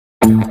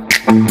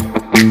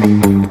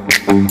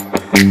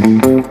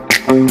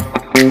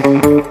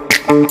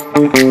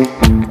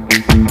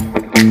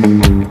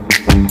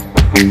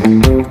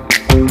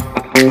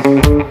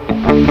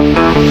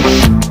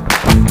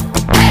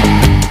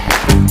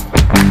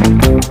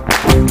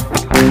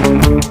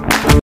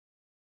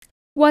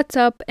What's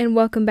up, and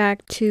welcome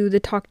back to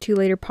the Talk to You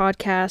Later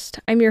podcast.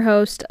 I'm your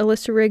host,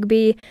 Alyssa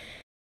Rigby,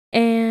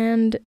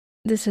 and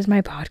this is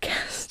my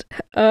podcast.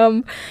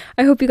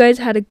 I hope you guys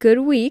had a good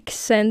week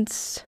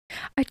since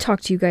I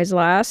talked to you guys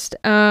last.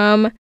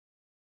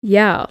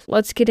 Yeah,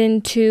 let's get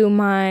into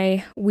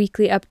my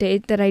weekly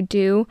update that I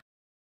do.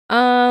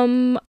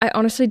 I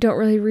honestly don't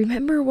really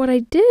remember what I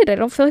did. I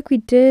don't feel like we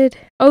did.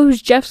 Oh, it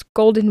was Jeff's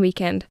Golden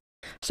Weekend.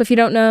 So if you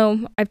don't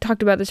know, I've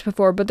talked about this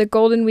before, but the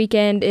Golden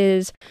Weekend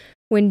is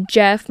when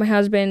Jeff, my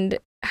husband,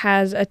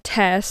 has a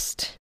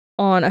test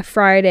on a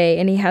Friday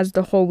and he has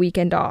the whole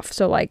weekend off.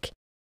 So like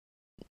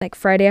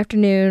Friday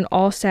afternoon,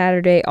 all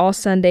Saturday, all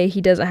Sunday,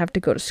 he doesn't have to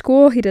go to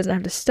school, he doesn't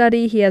have to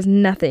study, he has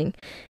nothing.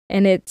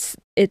 And it's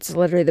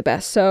literally the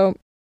best. So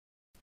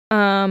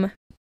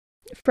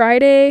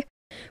Friday,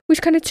 we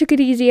just kind of took it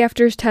easy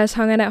after his test,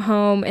 hung out at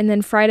home, and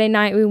then Friday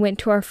night we went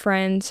to our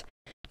friends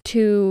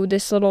to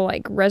this little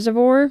like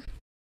reservoir,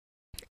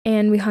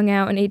 and we hung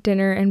out and ate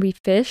dinner and we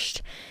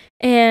fished.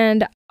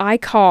 And I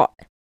caught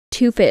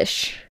two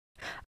fish.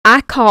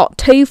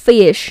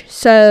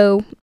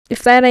 So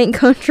if that ain't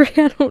country,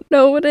 I don't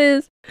know what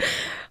is.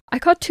 I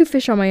caught two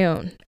fish on my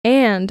own,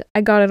 and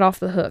I got it off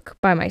the hook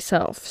by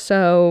myself.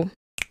 So,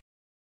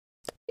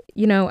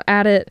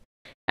 add it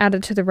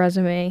to the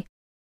resume.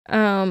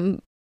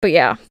 But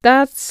yeah,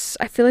 I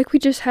feel like we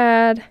just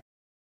had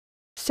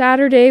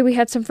Saturday, we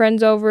had some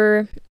friends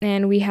over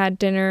and we had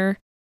dinner.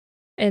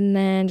 And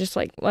then just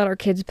like let our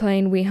kids play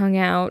and we hung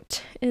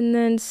out. And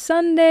then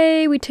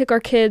Sunday we took our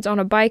kids on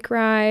a bike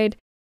ride.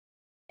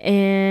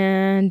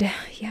 And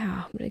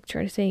yeah, I'm like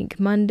trying to think.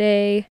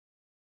 Monday.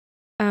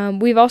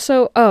 We've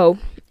also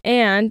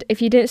and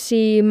if you didn't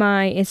see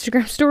my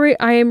Instagram story,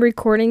 I am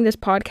recording this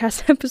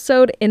podcast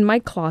episode in my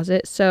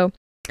closet. So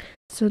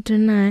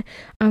tonight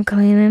I'm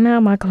cleaning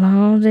out my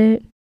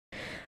closet.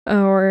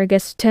 Or I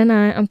guess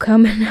tonight I'm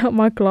coming out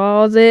my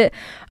closet.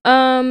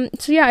 So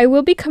yeah, I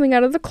will be coming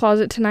out of the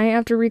closet tonight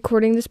after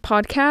recording this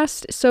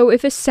podcast. So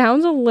if it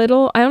sounds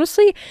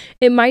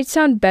it might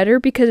sound better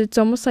because it's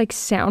almost like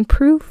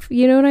soundproof,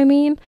 you know what I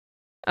mean?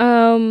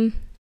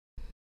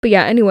 But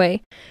yeah,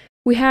 anyway,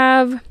 we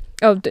have,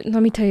 let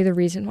me tell you the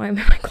reason why I'm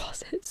in my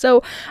closet.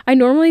 So I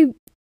normally,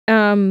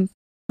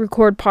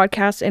 record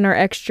podcasts in our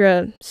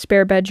extra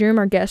spare bedroom,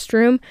 our guest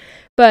room,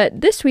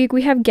 but this week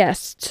we have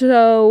guests.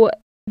 So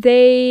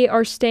they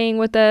are staying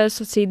with us.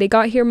 Let's see, they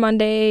got here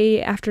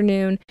Monday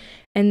afternoon,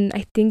 and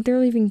I think they're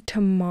leaving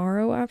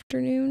tomorrow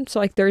afternoon, so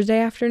like Thursday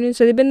afternoon.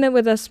 So they've been there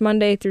with us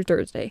Monday through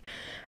Thursday.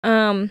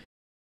 So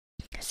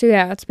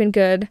yeah, it's been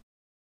good.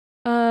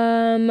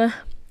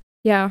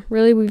 Yeah,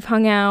 really, we've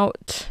hung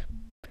out.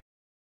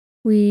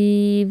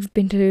 We've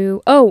been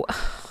to,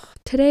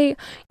 today,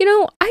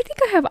 I think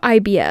I have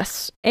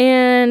IBS,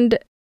 and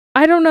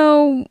I don't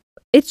know,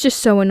 it's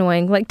just so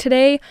annoying. Like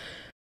today,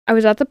 I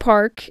was at the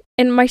park,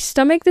 and my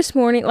stomach this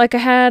morning, like I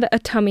had a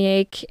tummy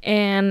ache,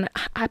 and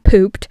I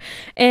pooped,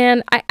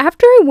 and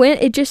after I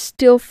went, it just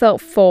still felt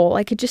full.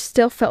 Like it just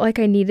still felt like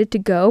I needed to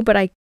go, but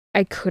I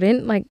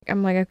couldn't. Like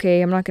I'm like,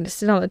 okay, I'm not going to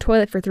sit on the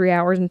toilet for 3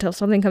 hours until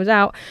something comes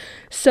out.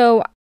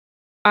 So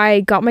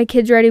I got my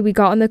kids ready, we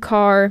got in the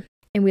car,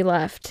 and we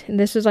left. And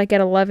this was like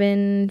at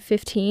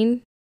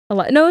 11:15. No,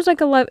 it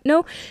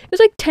was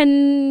like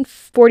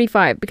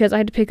 10:45 because I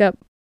had to pick up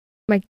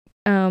my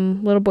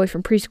little boy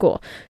from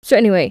preschool. So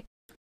anyway,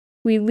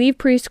 we leave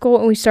preschool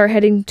and we start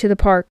heading to the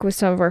park with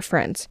some of our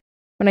friends.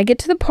 When I get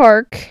to the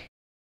park,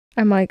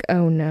 I'm like,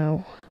 oh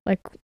no. Like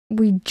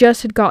we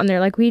just had gotten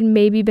there. Like we'd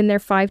maybe been there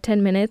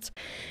 5-10 minutes.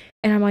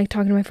 And I'm like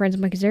talking to my friends.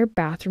 I'm like, is there a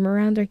bathroom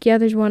around? They're like, yeah,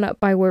 there's one up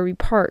by where we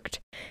parked.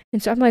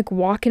 And so I'm like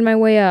walking my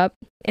way up,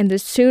 and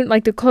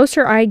the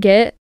closer I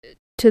get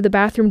to the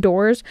bathroom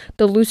doors,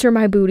 the looser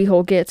my booty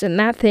hole gets, and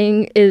that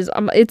thing is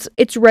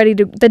it's ready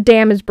to, the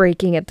dam is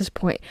breaking at this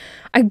point.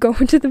 I go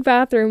into the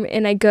bathroom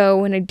and I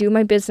do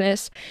my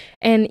business,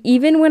 and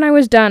even when I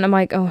was done, I'm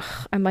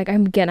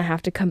gonna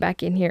have to come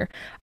back in here.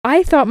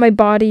 I thought my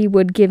body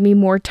would give me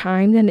more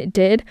time than it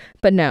did,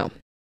 but no,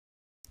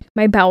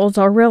 my bowels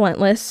are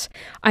relentless.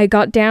 I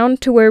got down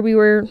to where we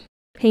were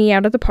hanging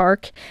out at the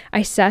park.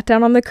 I sat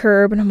down on the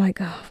curb, and I'm like,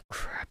 oh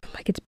crap.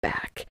 Like it's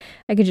back.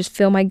 I can just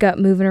feel my gut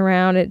moving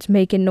around. It's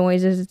making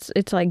noises.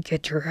 It's like,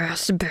 get your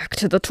ass back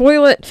to the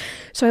toilet.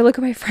 So I look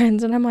at my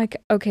friends and I'm like,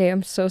 okay,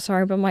 I'm so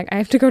sorry, but I'm like, I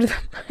have to go to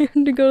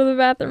the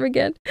bathroom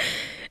again.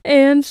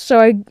 And so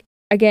I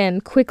again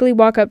quickly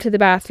walk up to the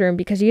bathroom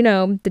because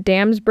the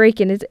dam's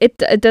breaking. It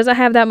doesn't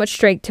have that much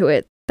strength to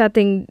it. That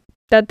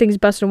thing's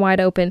busting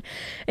wide open.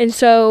 And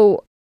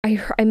so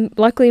I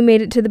luckily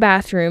made it to the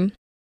bathroom,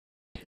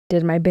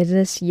 did my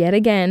business yet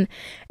again,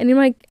 and in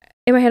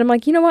my head, I'm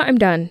like, you know what? I'm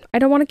done. I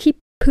don't want to keep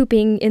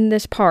pooping in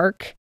this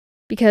park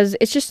because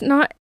it's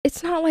not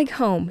like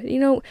home.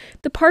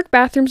 The park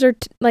bathrooms are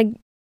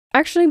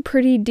actually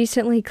pretty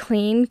decently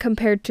clean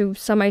compared to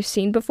some I've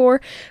seen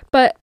before,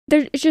 but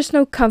there's just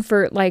no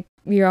comfort like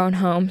your own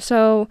home.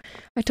 So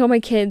I told my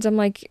kids, I'm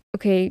like,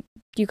 okay,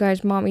 you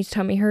guys, mommy's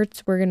tummy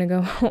hurts, we're gonna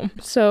go home.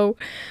 So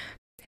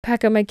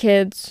pack up my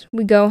kids,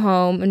 we go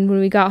home, and when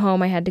we got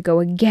home I had to go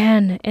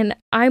again. And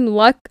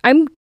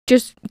I'm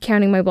just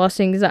counting my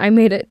blessings that I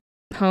made it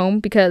home,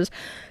 because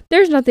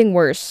there's nothing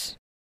worse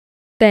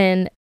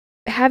than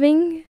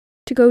having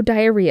to go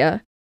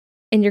diarrhea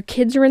and your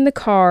kids are in the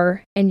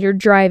car and you're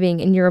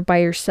driving and you're by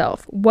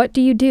yourself. What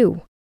do?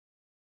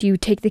 Do you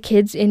take the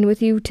kids in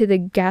with you to the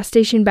gas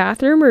station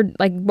bathroom, or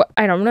like what?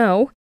 I don't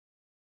know.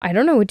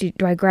 Do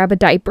I grab a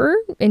diaper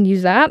and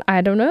use that? I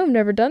don't know. I've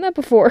never done that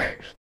before.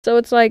 So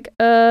it's like,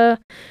 I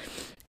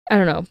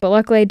don't know. But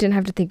luckily I didn't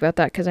have to think about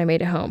that because I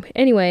made it home.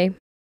 Anyway,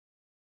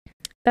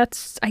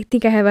 I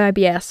think I have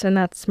IBS, and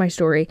that's my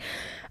story.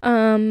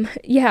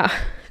 Yeah.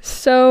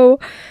 So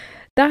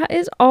that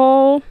is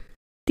all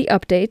the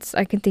updates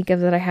I can think of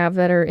that I have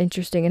that are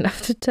interesting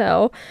enough to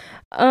tell.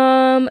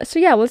 So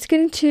yeah, let's get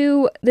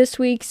into this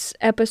week's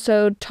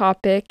episode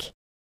topic.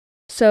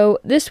 So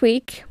this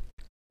week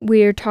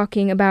we're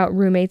talking about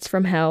roommates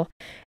from hell,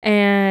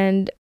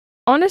 and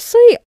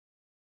honestly,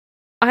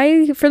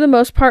 I for the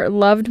most part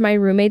loved my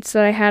roommates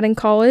that I had in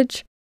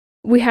college.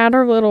 We had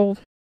our little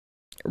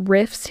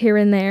riffs here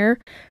and there,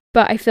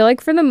 but I feel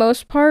like for the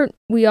most part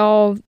we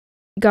all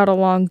got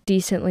along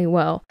decently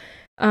well.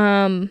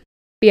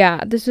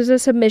 Yeah, this was a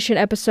submission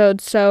episode,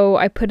 so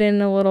I put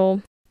in a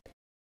little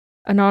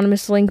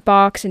anonymous link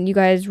box and you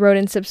guys wrote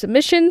in some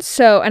submissions,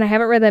 and I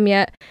haven't read them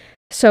yet,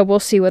 so we'll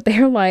see what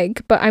they're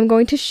like, but I'm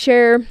going to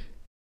share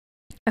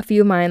a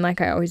few of mine like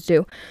I always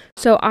do.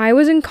 So I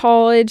was in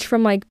college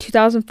from like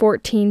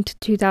 2014 to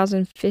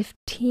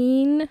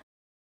 2015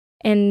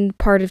 and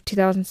part of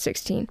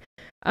 2016.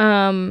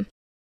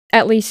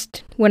 At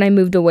least when I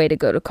moved away to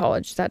go to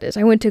college, that is.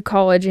 I went to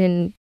college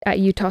at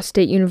Utah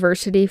State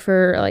University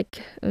for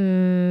like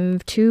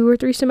 2 or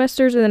 3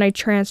 semesters, and then I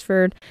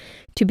transferred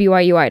to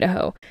BYU,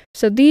 Idaho.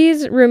 So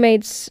these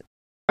roommates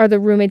are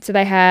the roommates that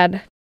I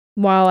had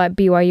while at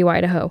BYU,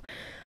 Idaho.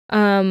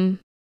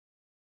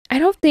 I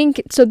don't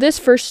think, so this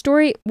first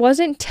story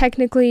wasn't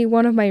technically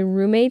one of my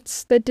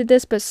roommates that did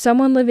this, but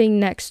someone living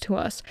next to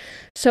us.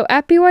 So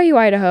at BYU,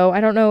 Idaho, I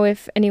don't know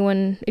if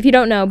you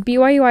don't know,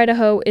 BYU,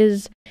 Idaho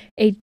is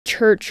a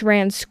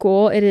church-ran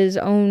school. It is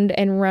owned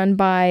and run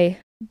by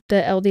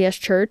the LDS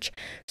Church.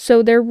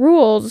 So their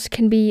rules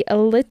can be a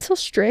little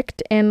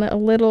strict and a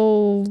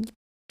little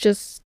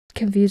just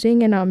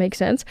confusing and not make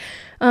sense.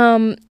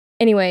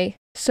 Anyway,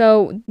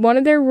 so one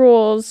of their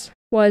rules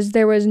was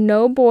there was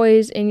no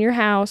boys in your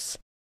house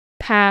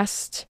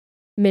past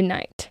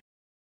midnight.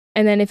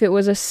 And then if it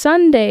was a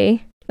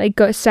Sunday, like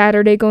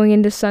Saturday going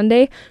into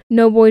Sunday,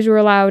 no boys were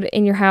allowed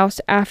in your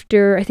house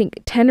after, I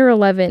think, 10 or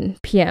 11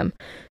 p.m.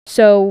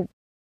 So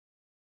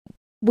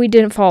we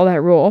didn't follow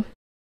that rule.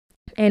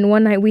 And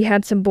one night we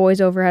had some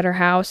boys over at our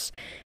house,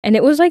 and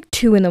it was like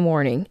 2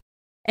 a.m.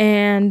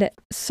 And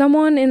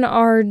someone in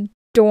our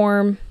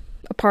dorm,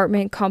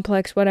 apartment,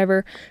 complex,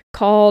 whatever,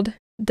 called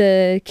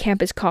the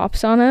campus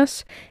cops on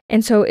us.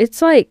 And so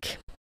it's like,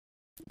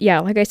 yeah,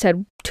 like I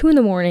said, 2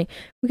 a.m.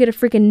 We get a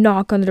freaking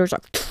knock on the doors,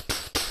 like,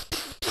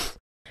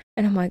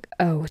 and I'm like,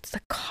 oh, it's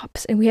the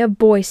cops. And we have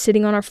boys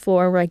sitting on our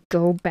floor. And we're like,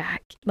 go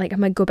back. Like, I'm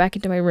like, go back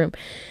into my room.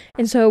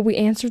 And so we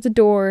answered the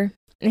door,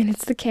 and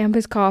it's the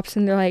campus cops.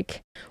 And they're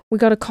like, we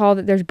got a call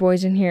that there's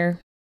boys in here.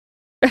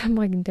 And I'm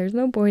like, there's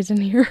no boys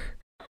in here.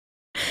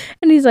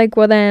 And he's like,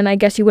 well, then I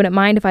guess you wouldn't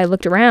mind if I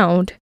looked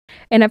around.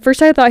 And at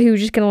first I thought he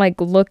was just gonna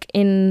like look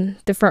in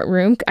the front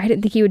room. I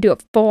didn't think he would do a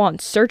full-on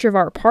search of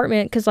our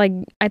apartment, because like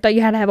I thought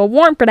you had to have a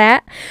warrant for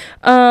that.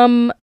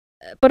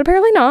 But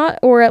apparently not,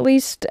 or at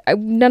least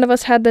none of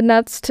us had the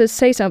nuts to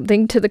say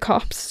something to the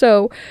cops.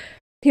 So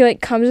he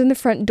like comes in the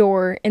front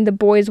door, and the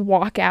boys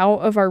walk out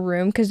of our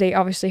room because they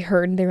obviously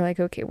heard, and they were like,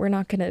 okay, we're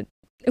not gonna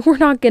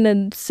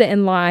sit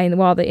in line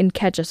while they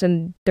catch us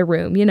in the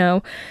room, you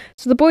know.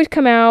 So the boys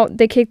come out,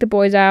 they kick the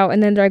boys out,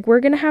 and then they're like, we're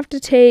gonna have to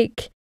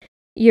take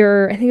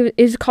I think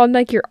it's called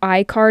like your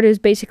iCard, is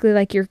basically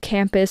like your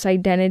campus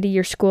identity,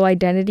 your school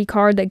identity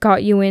card that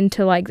got you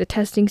into like the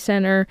testing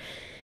center.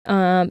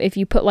 If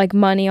you put like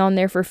money on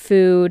there for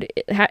food,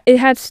 it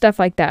had stuff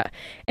like that.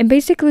 And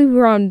basically we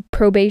were on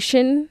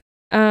probation,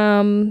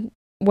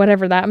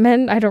 whatever that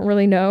meant, I don't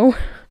really know.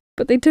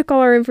 But they took all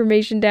our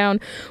information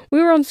down.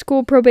 We were on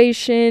school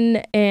probation,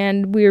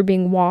 and we were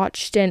being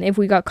watched, and if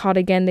we got caught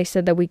again, they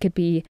said that we could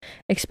be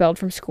expelled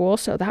from school,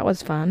 so that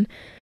was fun.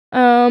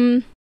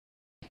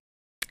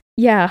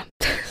 Yeah,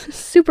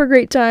 super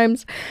great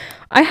times.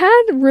 I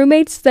had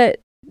roommates that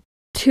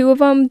 2 of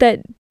them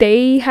that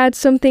they had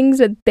some things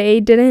that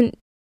they didn't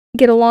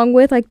get along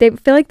with. Like, they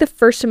feel like the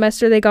first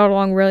semester they got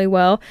along really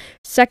well.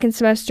 Second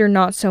semester,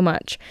 not so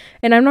much.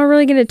 And I'm not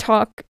really going to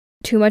talk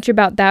too much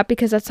about that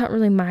because that's not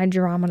really my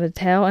drama to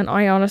tell. And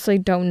I honestly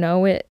don't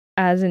know it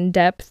as in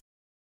depth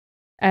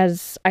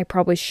as I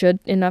probably should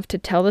enough to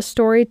tell the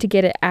story, to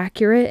get it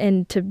accurate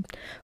and to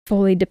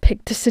fully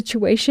depict the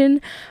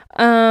situation.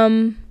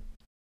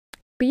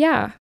 But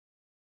yeah,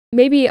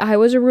 maybe I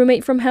was a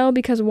roommate from hell,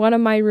 because one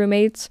of my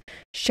roommates,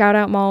 shout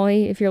out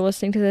Molly, if you're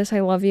listening to this,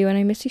 I love you and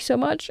I miss you so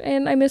much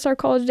and I miss our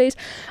college days.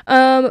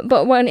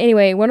 But one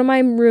of my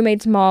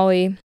roommates,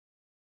 Molly,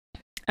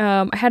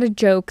 I had a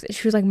joke that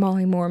she was like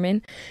Molly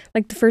Mormon.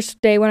 Like the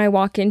first day when I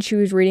walk in, she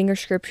was reading her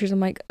scriptures. I'm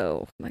like,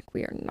 oh,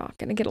 we are not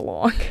gonna get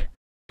along.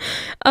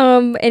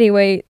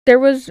 Anyway,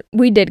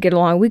 we did get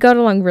along. We got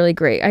along really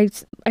great. I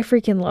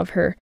freaking love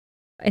her.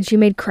 And she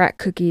made crack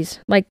cookies.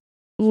 Like,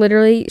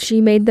 literally,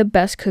 she made the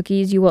best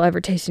cookies you will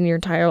ever taste in your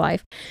entire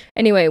life.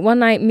 Anyway, one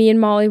night, me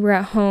and Molly were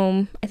at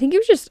home. I think it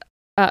was just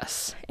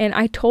us. And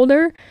I told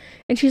her,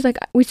 and she's like,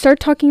 we started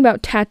talking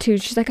about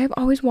tattoos. She's like, I've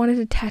always wanted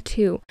a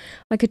tattoo,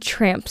 like a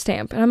tramp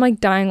stamp. And I'm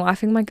like dying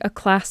laughing, I'm like, a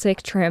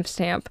classic tramp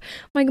stamp.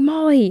 I'm like,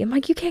 Molly,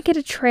 you can't get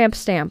a tramp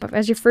stamp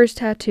as your first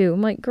tattoo.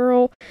 I'm like,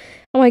 girl.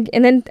 I'm like,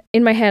 and then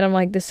in my head, I'm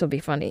like, this will be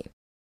funny.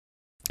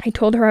 I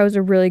told her I was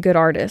a really good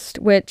artist,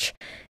 which,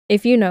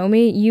 if you know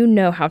me, you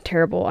know how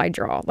terrible I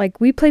draw. Like,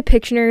 we play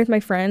Pictionary with my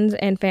friends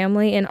and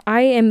family, and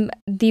I am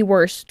the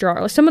worst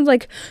drawer. Someone's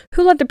like,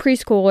 who let the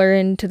preschooler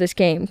into this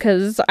game?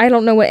 Because I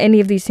don't know what any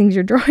of these things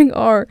you're drawing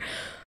are.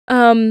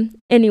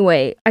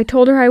 Anyway, I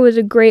told her I was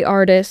a great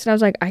artist, and I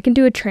was like, I can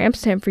do a tramp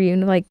stamp for you,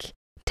 and like,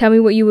 tell me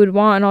what you would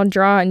want, and I'll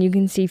draw, and you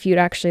can see if you'd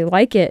actually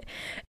like it.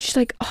 She's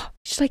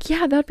like,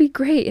 yeah, that'd be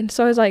great. And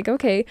so I was like,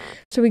 okay.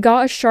 So we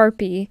got a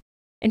Sharpie,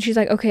 and she's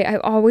like, okay,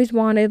 I've always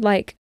wanted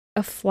like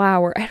a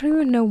flower. I don't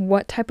even know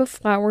what type of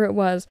flower it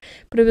was,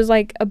 but it was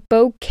like a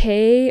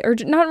bouquet, or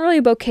not really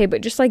a bouquet,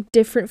 but just like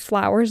different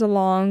flowers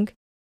along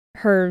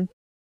her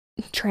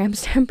tramp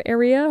stamp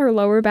area, her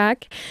lower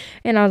back.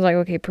 And I was like,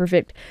 okay,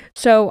 perfect.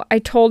 So I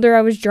told her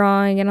I was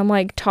drawing, and I'm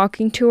like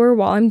talking to her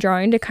while I'm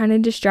drawing to kind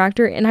of distract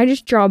her, and I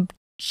just draw a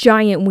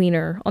giant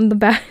wiener on the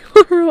back,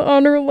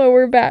 on her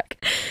lower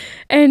back.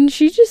 And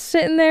she's just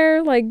sitting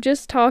there, like,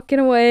 just talking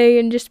away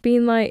and just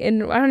being like,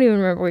 and I don't even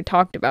remember what we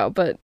talked about,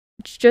 but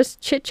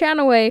just chit-chatting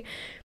away.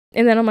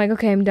 And then I'm like,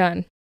 okay, I'm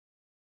done.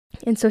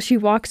 And so she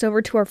walks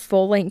over to our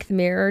full-length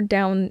mirror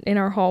down in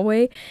our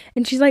hallway,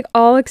 and she's like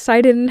all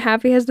excited and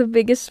happy, has the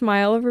biggest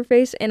smile of her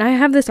face. And I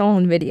have this all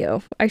on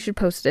video. I should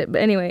post it.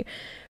 But anyway,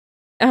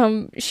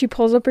 she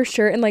pulls up her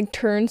shirt and like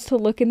turns to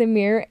look in the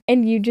mirror,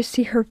 and you just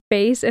see her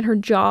face and her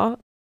jaw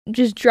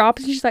just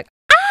drops, and she's like,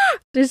 ah!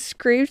 Just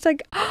screams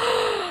like,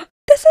 oh,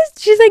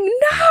 she's like,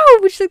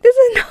 no! She's like, this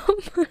is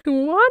not what I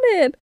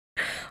wanted.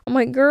 I'm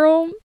like,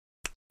 girl,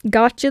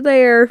 got you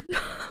there.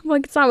 I'm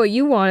like, it's not what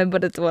you wanted,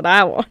 but it's what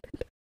I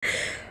wanted.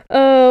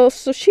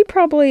 So she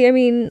probably,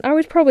 I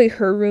was probably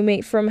her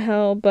roommate from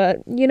hell,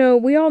 but, you know,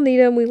 we all need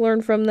them, we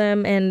learn from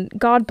them, and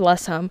God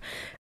bless them.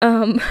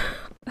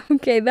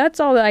 Okay, that's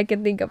all that I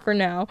can think of for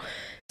now.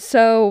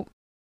 So,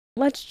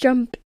 let's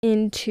jump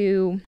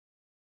into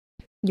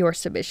your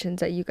submissions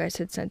that you guys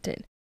had sent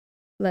in.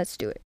 Let's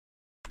do it.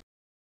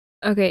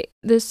 Okay,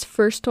 this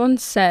first one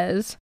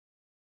says,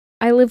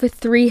 I live with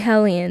 3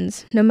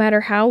 hellions. No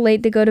matter how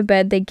late they go to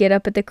bed, they get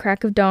up at the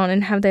crack of dawn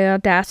and have the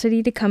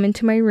audacity to come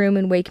into my room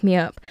and wake me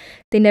up.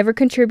 They never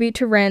contribute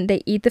to rent,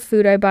 they eat the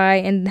food I buy,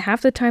 and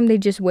half the time they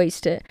just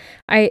waste it.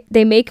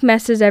 They make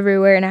messes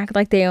everywhere and act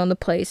like they own the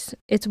place.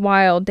 It's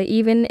wild. They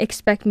even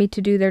expect me to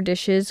do their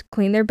dishes,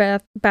 clean their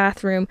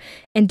bathroom,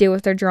 and deal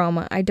with their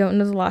drama. I don't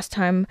know the last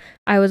time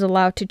I was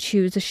allowed to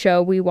choose a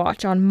show we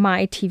watch on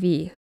my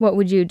TV. What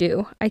would you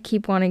do? I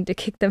keep wanting to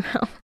kick them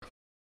out.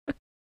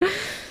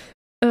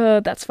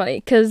 That's funny,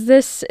 because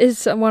this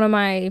is one of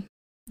my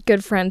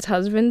good friend's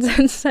husbands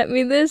that sent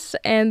me this,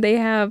 and they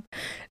have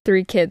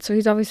 3 kids, so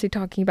he's obviously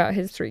talking about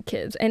his 3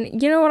 kids,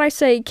 and you know what I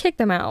say? Kick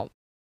them out.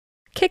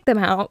 Kick them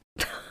out.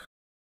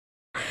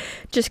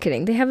 Just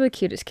kidding, they have the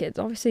cutest kids.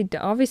 Obviously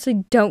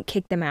don't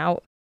kick them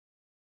out.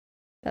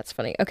 That's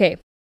funny. Okay,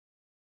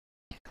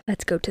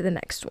 let's go to the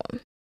next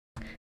one.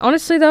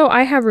 Honestly, though,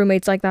 I have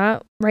roommates like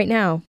that right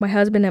now. My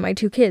husband and my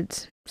 2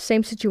 kids.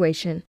 Same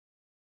situation.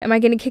 Am I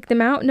going to kick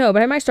them out? No,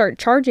 but I might start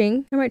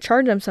charging. I might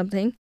charge them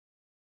something.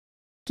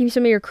 Give me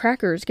some of your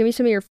crackers. Give me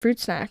some of your fruit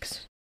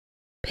snacks.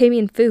 Pay me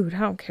in food.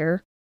 I don't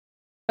care.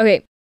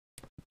 Okay.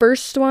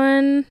 First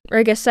one, or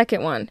I guess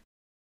second one,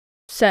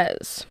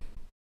 says,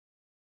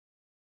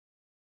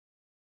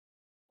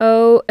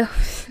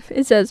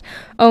 it says,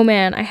 oh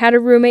man, I had a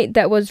roommate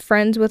that was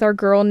friends with our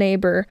girl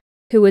neighbor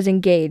who was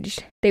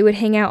engaged. They would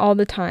hang out all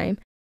the time.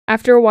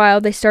 After a while,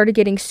 they started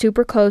getting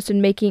super close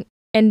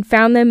and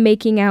found them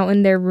making out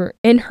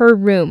in her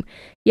room.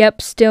 Yep,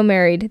 still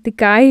married. The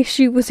guy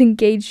she was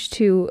engaged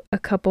to a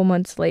couple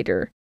months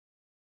later.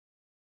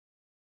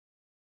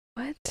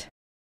 What?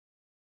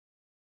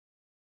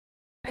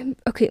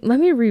 Okay, let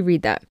me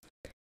reread that.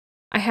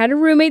 I had a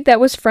roommate that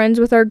was friends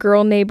with our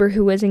girl neighbor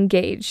who was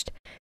engaged.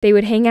 They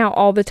would hang out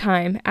all the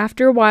time.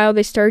 After a while,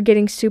 they started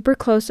getting super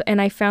close,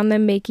 and I found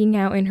them making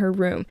out in her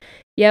room.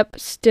 Yep,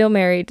 still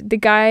married.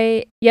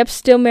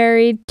 Still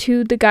married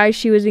to the guy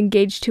she was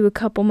engaged to a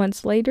couple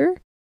months later.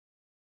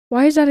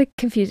 Why is that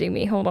confusing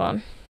me? Hold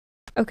on.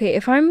 Okay,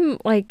 if I'm,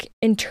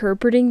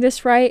 interpreting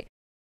this right,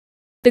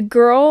 the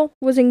girl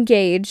was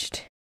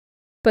engaged,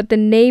 but the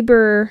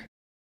neighbor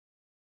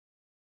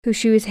who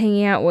she was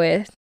hanging out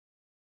with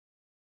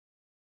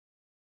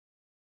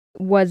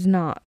was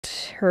not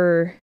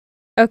her.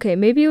 Okay,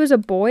 maybe it was a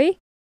boy.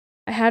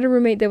 I had a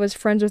roommate that was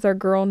friends with our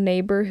girl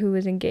neighbor who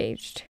was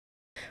engaged.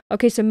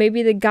 Okay, so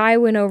maybe the guy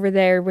went over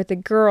there with the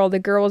girl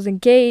was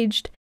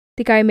engaged,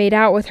 the guy made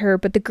out with her,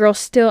 but the girl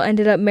still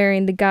ended up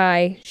marrying the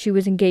guy she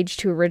was engaged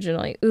to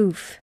originally.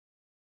 Oof.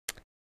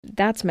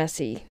 That's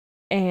messy.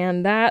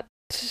 And that,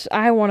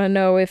 I want to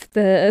know if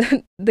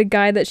the the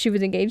guy that she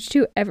was engaged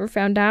to ever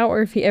found out,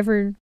 or if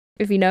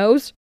he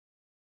knows.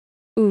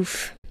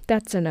 Oof.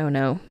 That's a no.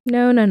 No.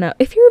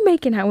 If you're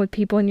making out with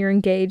people and you're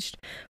engaged,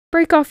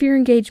 break off your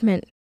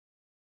engagement.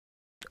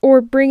 Or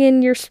bring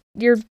in your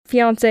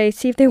fiance,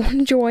 see if they want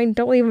to join.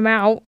 Don't leave them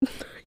out.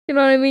 You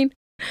know what I mean?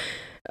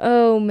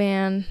 Oh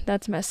man,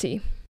 that's messy.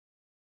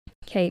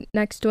 Okay,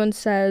 next one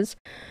says,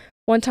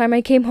 one time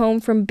I came home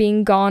from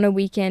being gone a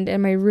weekend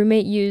and my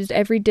roommate used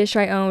every dish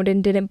I owned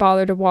and didn't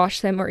bother to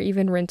wash them or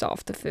even rinse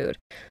off the food.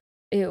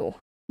 Ew.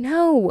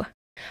 No.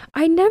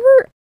 I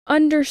never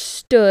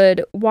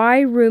understood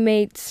why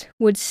roommates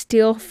would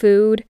steal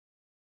food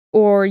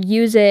or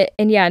use it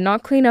and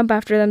not clean up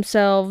after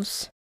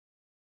themselves.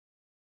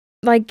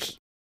 Like,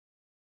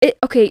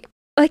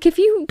 if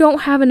you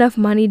don't have enough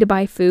money to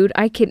buy food,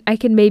 I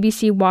can maybe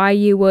see why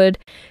you would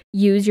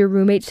use your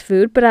roommate's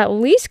food, but at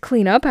least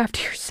clean up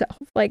after yourself.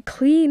 Like,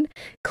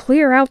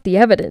 clear out the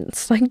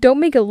evidence. Like, don't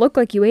make it look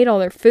like you ate all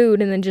their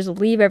food and then just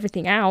leave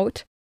everything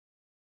out.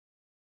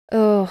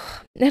 Ugh,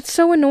 that's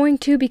so annoying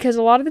too, because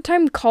a lot of the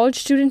time college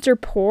students are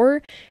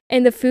poor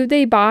and the food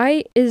they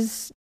buy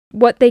is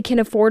what they can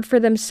afford for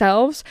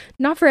themselves,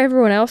 not for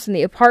everyone else in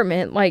the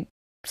apartment. Like,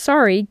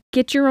 sorry,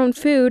 get your own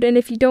food, and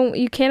if you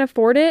can't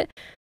afford it,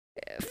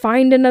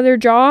 find another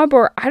job,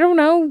 or I don't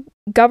know,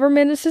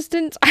 government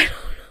assistance.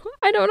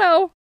 I don't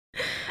know.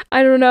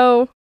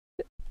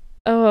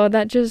 Oh,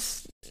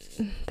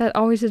 that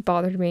always has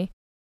bothered me.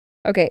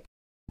 Okay,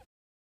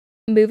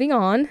 moving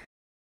on.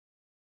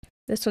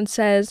 This one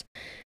says,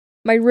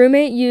 my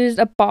roommate used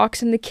a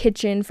box in the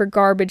kitchen for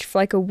garbage for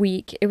like a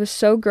week. It was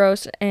so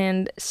gross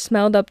and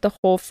smelled up the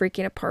whole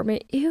freaking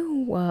apartment.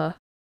 Ew.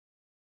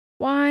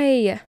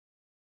 Why?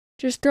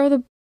 Just throw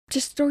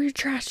your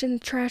trash in the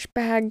trash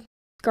bag,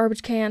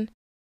 garbage can,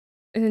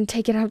 and then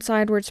take it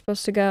outside where it's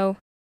supposed to go.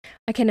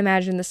 I can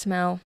imagine the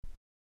smell.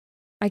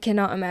 I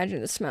cannot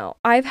imagine the smell.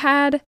 I've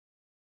had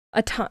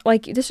a ton,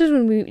 like, this is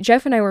when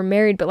Jeff and I were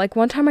married, but like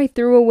one time I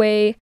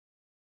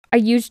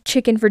used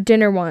chicken for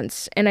dinner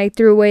once, and I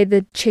threw away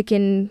the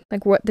chicken,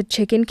 like what the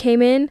chicken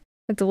came in,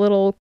 like the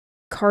little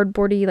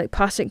cardboardy, like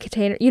plastic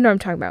container. You know what I'm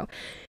talking about.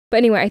 But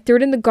anyway, I threw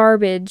it in the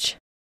garbage,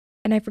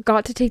 and I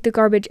forgot to take the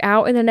garbage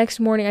out, and the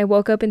next morning I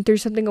woke up and threw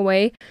something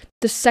away.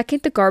 The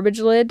second the garbage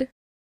lid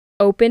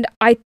opened,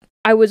 I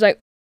was like,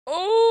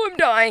 oh, I'm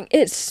dying.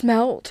 It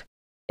smelled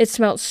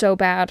so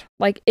bad.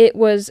 Like, it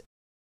was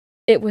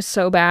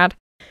so bad.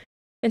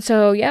 And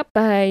so, yep,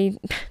 I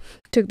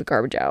took the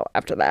garbage out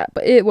after that,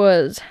 but it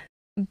was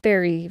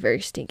very, very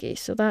stinky,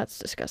 so that's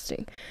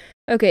disgusting.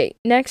 Okay,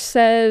 next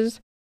says,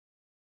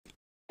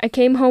 I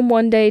came home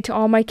one day to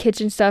all my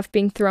kitchen stuff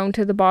being thrown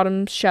to the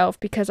bottom shelf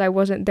because I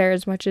wasn't there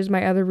as much as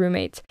my other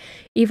roommates,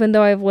 even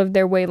though I've lived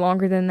there way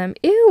longer than them.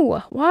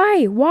 Ew,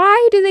 why?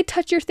 Why do they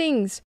touch your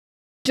things?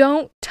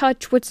 Don't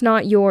touch what's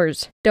not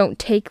yours. Don't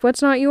take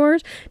what's not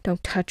yours.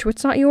 Don't touch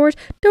what's not yours.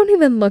 Don't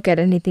even look at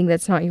anything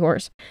that's not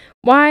yours.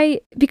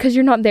 Why? Because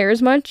you're not there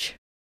as much?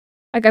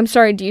 Like, I'm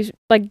sorry, do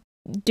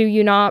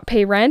you not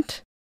pay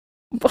rent?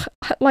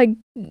 Like,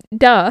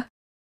 duh.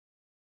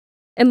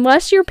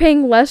 Unless you're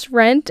paying less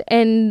rent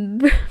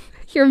and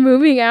you're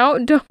moving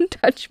out, don't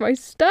touch my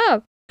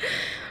stuff.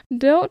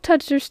 Don't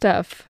touch your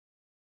stuff.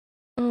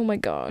 Oh my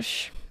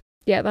gosh.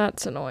 Yeah,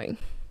 that's annoying.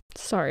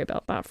 Sorry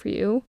about that for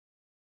you.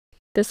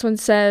 This one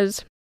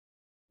says,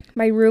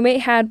 my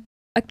roommate had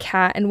a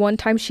cat, and one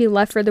time she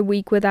left for the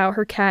week without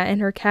her cat,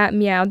 and her cat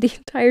meowed the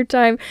entire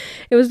time.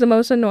 It was the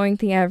most annoying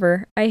thing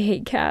ever. I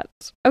hate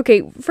cats.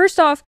 Okay, first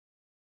off,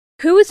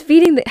 who was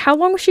feeding how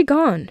long was she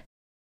gone?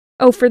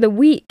 Oh, for the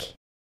week.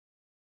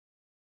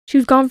 She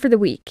was gone for the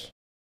week.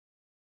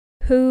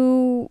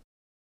 Who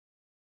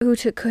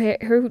took care,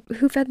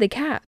 who fed the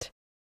cat?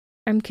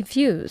 I'm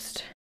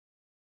confused.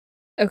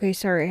 Okay,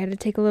 sorry, I had to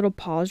take a little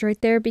pause right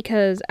there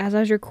because as I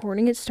was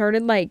recording, it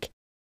started like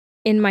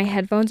in my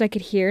headphones, I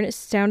could hear, and it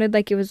sounded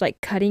like it was like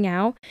cutting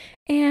out,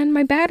 and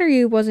my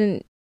battery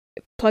wasn't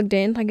plugged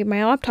in, like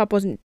my laptop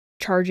wasn't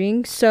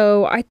charging,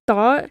 so I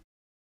thought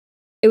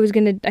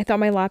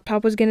my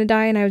laptop was gonna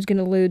die and I was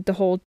gonna lose the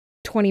whole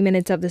 20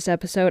 minutes of this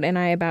episode, and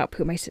I about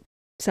pooped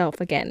myself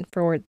again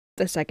for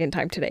the second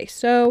time today.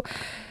 So,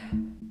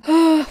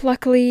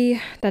 luckily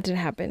that didn't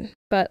happen,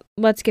 but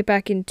let's get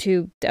back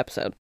into the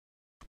episode.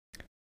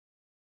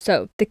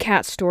 So, the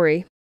cat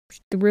story.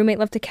 The roommate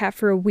left the cat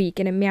for a week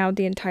and it meowed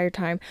the entire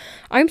time.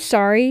 I'm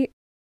sorry,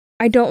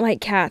 I don't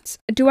like cats.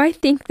 Do I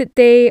think that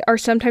they are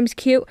sometimes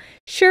cute?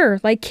 Sure,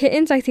 like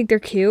kittens, I think they're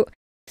cute.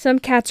 Some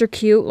cats are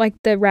cute, like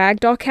the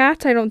ragdoll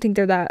cats, I don't think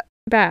they're that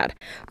bad.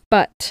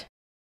 But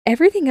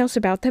everything else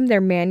about them,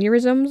 their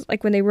mannerisms,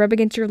 like when they rub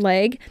against your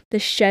leg, the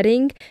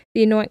shedding,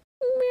 the annoying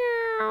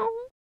meow,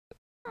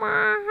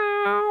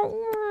 meow,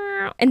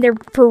 meow. and their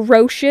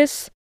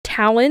ferocious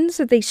talons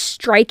that they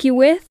strike you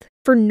with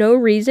for no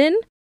reason.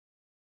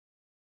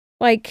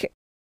 Like,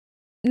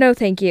 no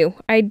thank you.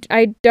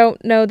 I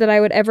don't know that I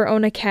would ever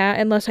own a cat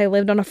unless I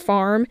lived on a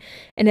farm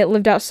and it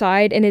lived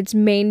outside and its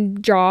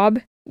main job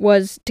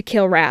was to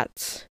kill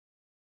rats.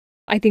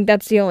 I think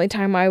that's the only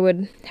time I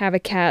would have a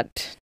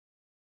cat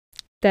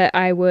that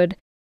I would,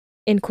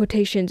 in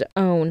quotations,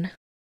 own.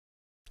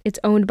 It's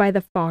owned by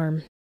the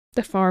farm.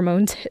 The farm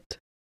owns it.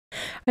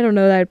 I don't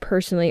know that I'd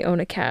personally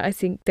own a cat. I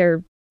think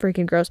they're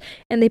freaking gross.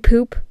 And they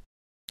poop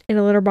in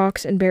a litter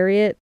box and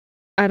bury it.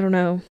 I don't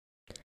know.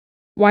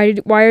 Why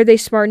are they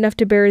smart enough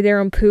to bury their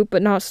own poop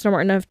but not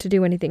smart enough to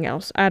do anything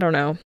else? I don't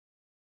know.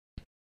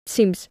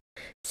 Seems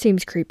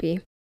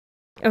creepy.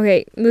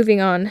 Okay, moving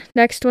on.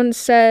 Next one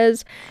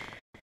says,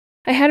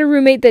 I had a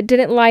roommate that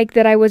didn't like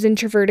that I was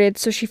introverted,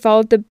 so she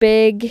followed the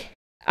big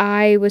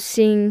I was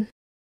seeing...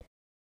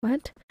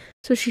 What?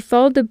 So she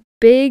followed the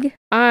big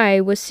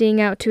I was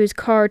seeing out to his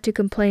car to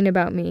complain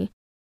about me.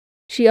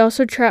 She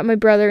also trapped my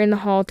brother in the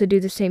hall to do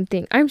the same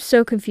thing. I'm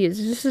so confused.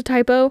 Is this a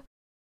typo?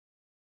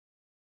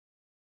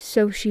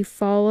 So she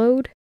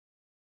followed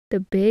the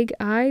big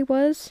I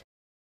was?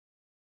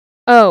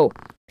 Oh,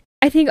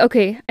 I think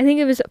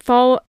it was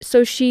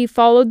so she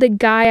followed the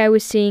guy I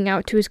was seeing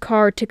out to his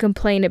car to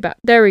complain about.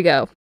 There we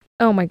go.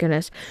 Oh my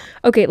goodness.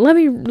 Okay, let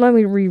me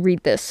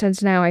reread this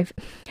since now I've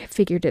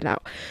figured it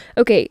out.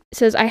 Okay, it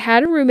says, I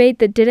had a roommate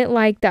that didn't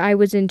like that I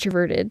was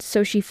introverted,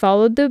 so she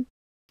followed the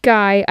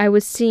guy I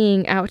was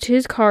seeing out to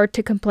his car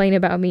to complain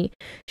about me.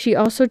 She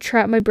also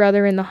trapped my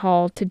brother in the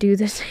hall to do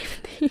the same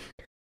thing.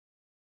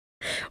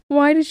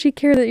 Why does she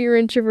care that you're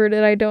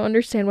introverted? I don't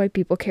understand why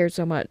people care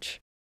so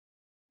much.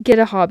 Get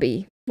a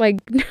hobby.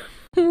 Like,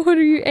 what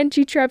are you? And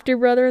she trapped your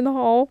brother in the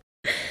hall?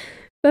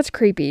 That's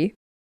creepy.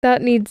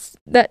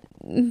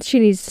 She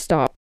needs to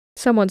stop.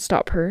 Someone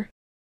stop her.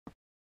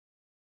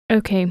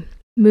 Okay,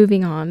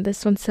 moving on.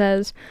 This one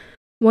says,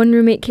 one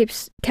roommate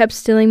kept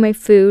stealing my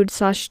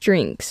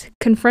food/drinks.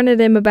 Confronted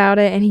him about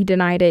it and he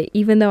denied it,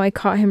 even though I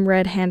caught him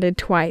red-handed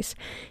twice.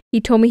 He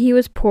told me he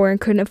was poor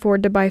and couldn't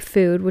afford to buy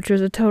food, which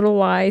was a total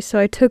lie, so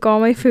I took all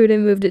my food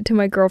and moved it to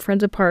my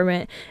girlfriend's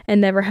apartment and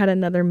never had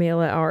another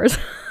meal at ours.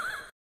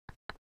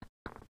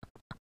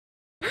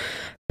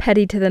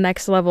 Petty to the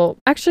next level.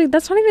 Actually,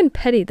 that's not even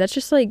petty. That's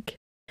just like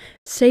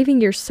saving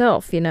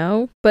yourself, you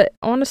know? But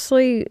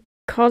honestly,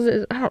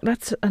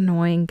 that's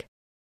annoying.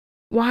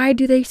 Why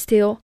do they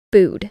steal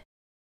food?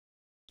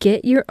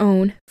 Get your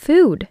own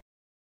food.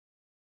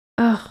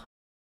 Ugh.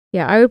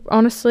 Yeah, I would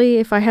honestly,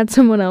 if I had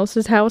someone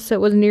else's house that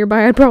was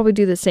nearby, I'd probably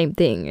do the same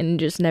thing and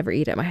just never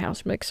eat at my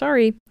house. I'm like,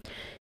 sorry,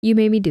 you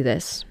made me do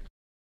this.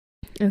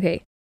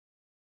 Okay.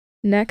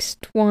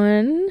 Next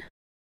one.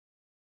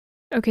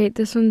 Okay,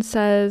 this one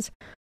says,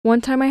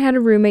 one time I had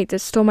a roommate that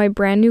stole my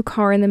brand new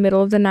car in the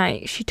middle of the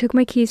night. She took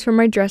my keys from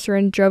my dresser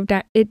and drove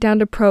it down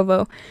to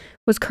Provo,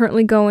 was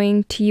currently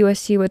going to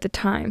USU at the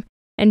time,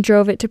 and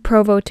drove it to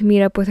Provo to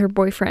meet up with her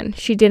boyfriend.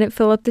 She didn't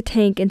fill up the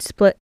tank and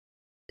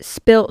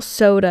spilt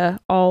soda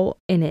all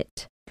in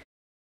it.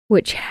 I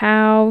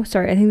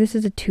think this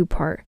is a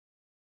two-part.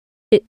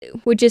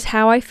 Which is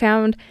how I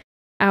found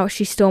out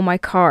she stole my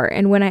car.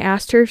 And when I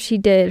asked her if she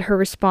did, her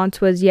response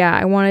was, yeah,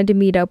 I wanted to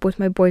meet up with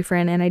my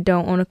boyfriend and I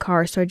don't own a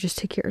car, so I just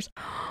took yours.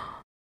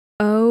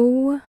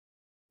 Oh,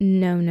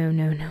 no.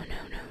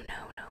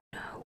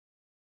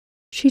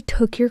 She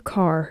took your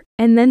car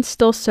and then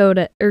spilt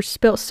soda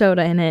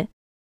in it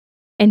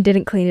and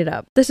didn't clean it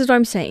up. This is what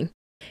I'm saying.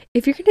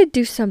 If you're going to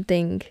do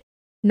something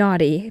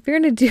naughty, if you're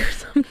going to do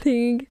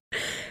something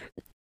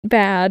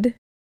bad,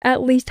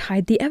 at least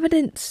hide the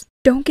evidence.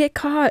 Don't get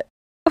caught.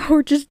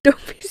 Or just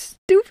don't be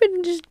stupid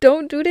and just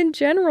don't do it in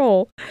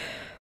general.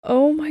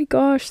 Oh my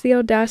gosh, the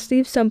audacity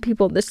of some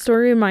people. This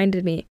story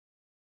reminded me.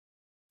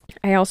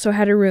 I also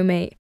had a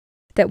roommate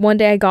that one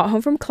day I got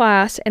home from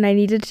class and I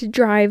needed to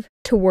drive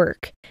to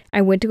work.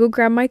 I went to go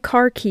grab my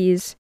car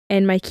keys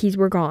and my keys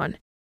were gone.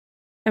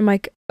 I'm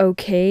like,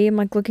 okay. I'm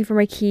like looking for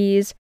my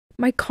keys.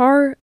 My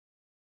car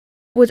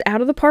was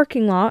out of the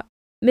parking lot,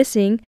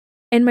 missing,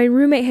 and my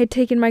roommate had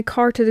taken my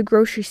car to the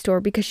grocery store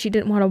because she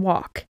didn't want to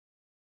walk.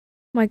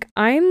 I'm like,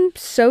 I'm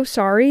so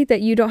sorry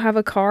that you don't have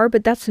a car,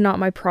 but that's not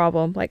my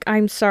problem. Like,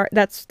 I'm sorry.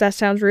 That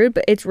sounds rude,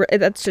 but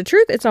that's the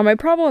truth. It's not my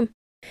problem.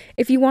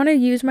 If you want to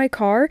use my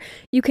car,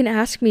 you can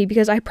ask me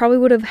because I probably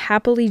would have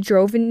happily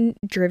driven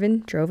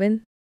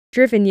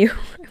you.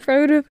 I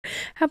probably would have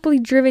happily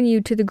driven you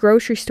to the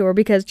grocery store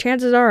because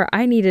chances are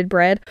I needed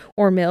bread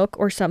or milk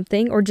or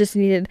something or just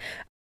needed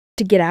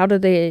to get out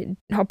of the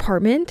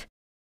apartment.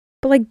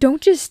 But, like,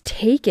 don't just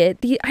take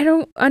it. I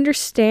don't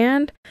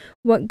understand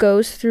what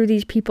goes through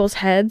these people's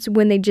heads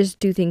when they just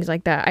do things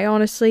like that. I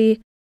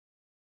honestly,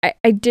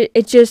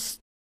 it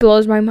just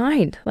blows my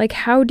mind. Like,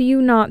 how do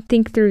you not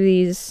think through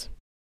these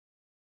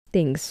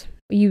things?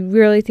 You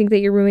really think that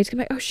your roommate's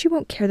gonna be like, oh, she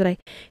won't care that I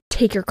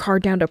take your car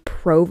down to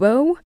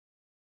Provo?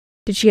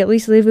 Did she at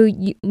least leave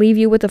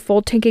you with a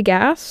full tank of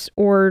gas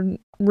or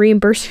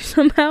reimburse you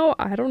somehow?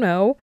 I don't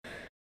know.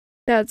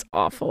 That's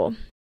awful.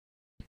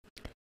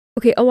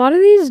 Okay, a lot of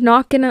these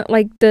not gonna,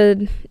 like,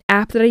 the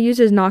app that I use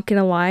is not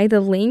gonna lie, the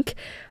link.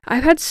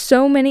 I've had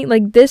so many,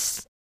 like,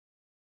 this,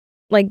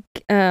 like,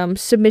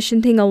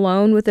 submission thing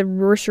alone with the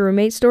worst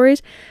roommate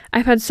stories.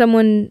 I've had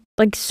someone,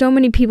 like, so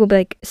many people be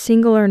like,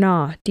 single or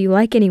nah, do you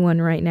like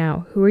anyone right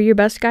now? Who are your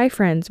best guy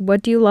friends?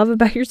 What do you love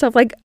about yourself?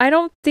 Like, I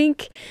don't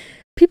think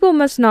people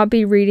must not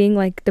be reading,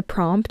 like, the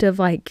prompt of,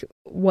 like,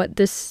 what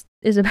this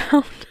is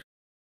about.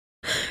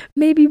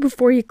 Maybe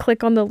before you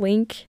click on the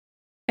link.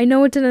 I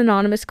know it's an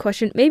anonymous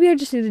question. Maybe I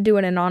just need to do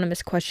an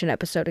anonymous question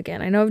episode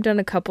again. I know I've done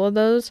a couple of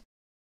those,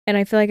 and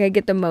I feel like I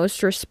get the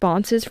most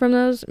responses from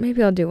those.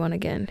 Maybe I'll do one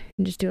again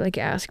and just do, like,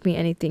 ask me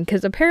anything,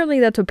 because apparently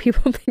that's what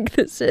people think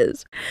this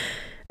is.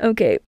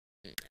 Okay.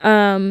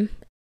 Let's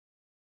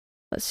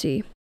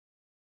see.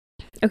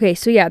 Okay,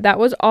 so yeah, that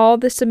was all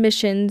the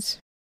submissions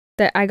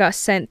that I got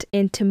sent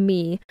into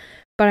me,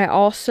 but I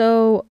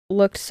also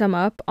looked some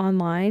up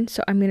online,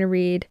 so I'm going to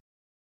read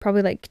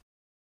probably like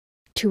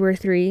 2 or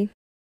 3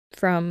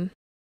 from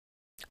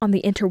on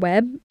the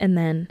interweb, and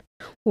then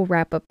we'll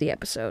wrap up the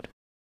episode.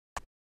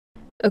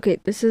 Okay,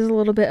 this is a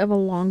little bit of a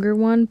longer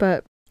one,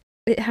 but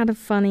it had a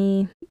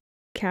funny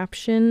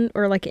caption,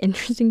 or like an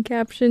interesting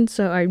caption,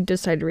 so I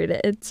decided to read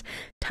it. It's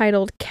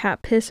titled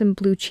 "Cat Piss and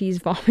Blue Cheese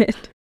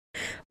Vomit."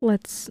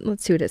 Let's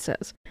see what it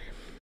says.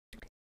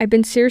 I've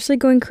been seriously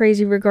going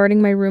crazy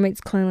regarding my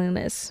roommate's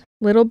cleanliness.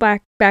 Little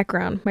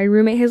background. My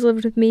roommate has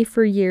lived with me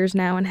for years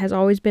now and has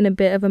always been a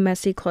bit of a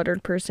messy,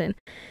 cluttered person.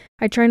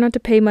 I try not to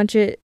pay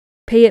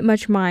it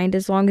much mind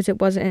as long as it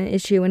wasn't an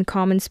issue in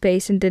common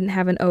space and didn't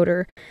have an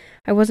odor.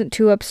 I wasn't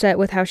too upset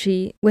with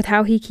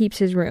how he keeps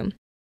his room.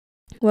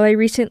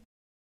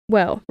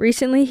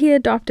 Recently he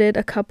adopted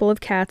a couple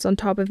of cats on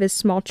top of his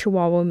small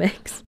Chihuahua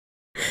mix.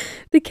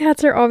 The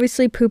cats are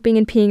obviously pooping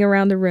and peeing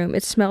around the room.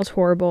 It smells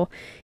horrible.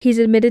 He's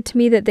admitted to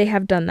me that they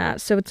have done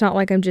that, so it's not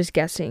like I'm just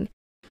guessing.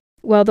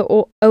 Well,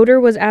 the odor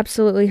was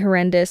absolutely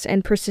horrendous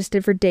and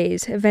persisted for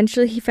days.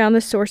 Eventually, he found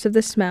the source of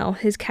the smell.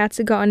 His cats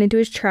had gotten into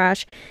his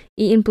trash,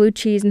 eaten blue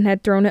cheese, and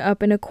had thrown it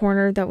up in a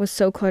corner that was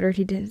so cluttered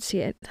he didn't see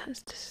it.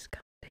 That's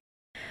disgusting.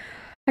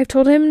 I've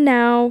told him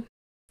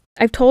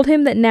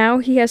that now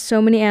he has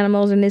so many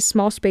animals in his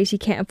small space he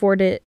can't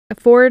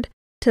afford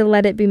to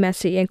let it be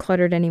messy and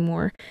cluttered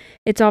anymore.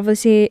 It's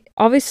obviously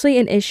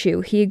an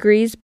issue. He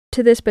agrees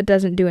to this but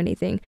doesn't do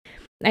anything.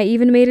 I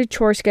even made a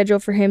chore schedule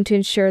for him to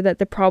ensure that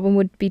the problem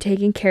would be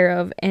taken care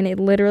of, and it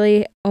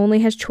literally only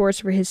has chores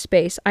for his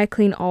space. I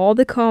clean all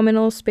the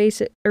communal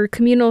spaces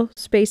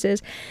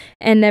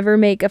and never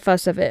make a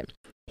fuss of it.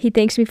 He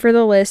thanks me for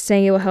the list,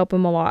 saying it will help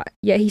him a lot,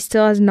 yet he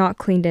still has not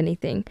cleaned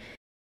anything.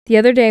 The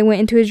other day I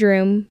went into his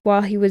room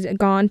while he was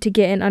gone to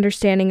get an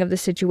understanding of the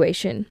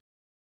situation.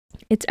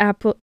 It's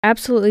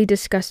absolutely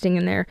disgusting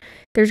in there.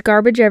 There's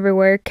garbage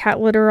everywhere, cat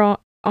litter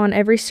on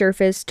every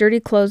surface, dirty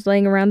clothes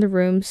laying around the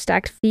room,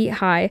 stacked feet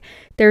high.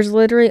 There's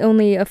literally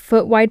only a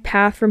foot-wide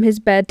path from his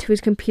bed to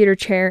his computer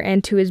chair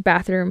and to his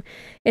bathroom.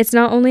 It's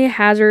not only a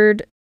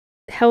hazard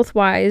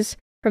health-wise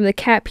from the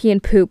cat pee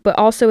and poop, but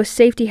also a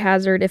safety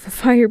hazard if a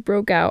fire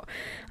broke out.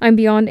 I'm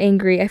beyond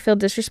angry. I feel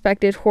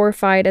disrespected,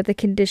 horrified at the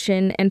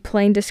condition, and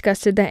plain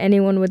disgusted that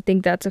anyone would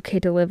think that's okay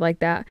to live like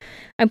that.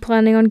 I'm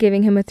planning on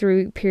giving him a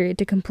 3-week period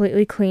to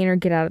completely clean or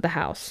get out of the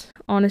house.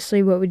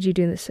 Honestly, what would you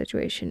do in this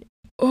situation?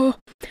 Oh,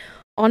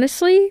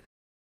 honestly,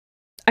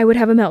 I would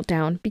have a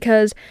meltdown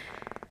because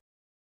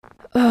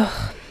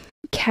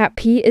cat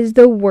pee is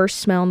the worst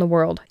smell in the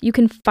world. You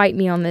can fight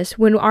me on this.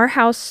 When our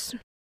house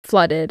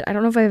flooded, I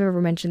don't know if I've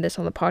ever mentioned this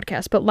on the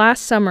podcast, but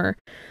last summer,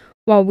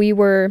 while we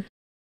were,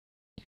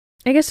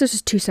 I guess this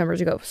was 2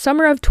 summers ago,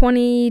 summer of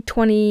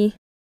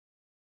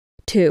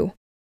 2022,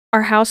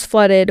 our house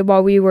flooded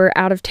while we were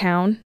out of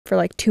town for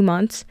like 2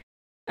 months,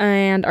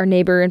 and our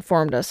neighbor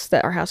informed us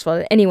that our house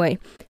flooded. Anyway,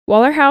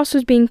 while our house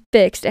was being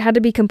fixed, it had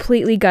to be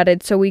completely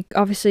gutted, so we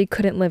obviously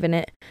couldn't live in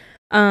it.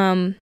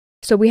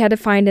 So we had to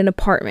find an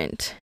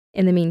apartment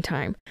in the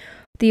meantime.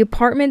 The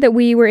apartment that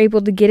we were able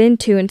to get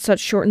into in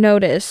such short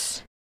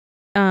notice,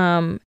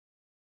 the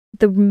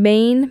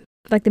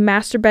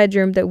master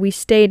bedroom that we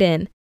stayed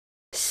in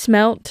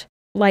smelt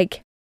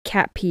like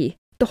cat pee.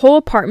 The whole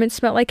apartment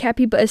smelled like cat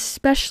pee, but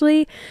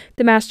especially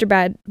the master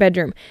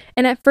bedroom.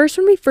 And at first,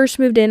 when we first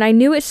moved in, I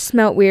knew it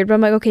smelled weird, but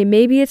I'm like, okay,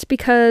 maybe it's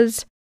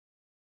because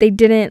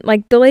the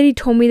lady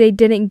told me they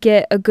didn't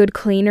get a good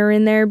cleaner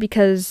in there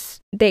because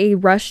they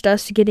rushed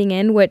us getting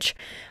in, which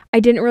I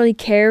didn't really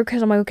care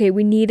because I'm like, okay,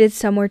 we needed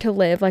somewhere to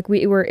live. Like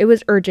it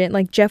was urgent.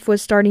 Like Jeff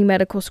was starting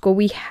medical school.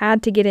 We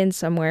had to get in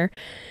somewhere.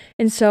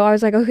 And so I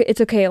was like, okay,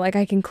 it's okay. Like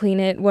I can clean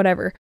it,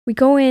 whatever. We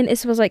go in, it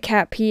smells like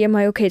cat pee. I'm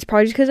like, okay, it's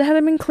probably just because it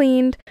hasn't been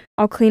cleaned.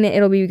 I'll clean it.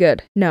 It'll be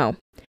good. No,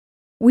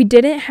 we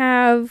didn't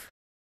have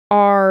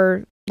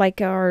our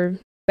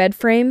bed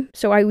frame.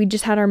 So we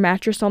just had our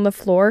mattress on the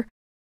floor.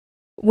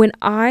 When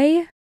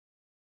I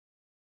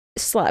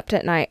slept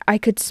at night, I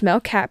could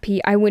smell cat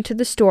pee. I went to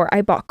the store.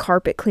 I bought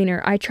carpet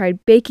cleaner. I tried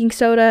baking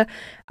soda.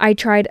 I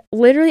tried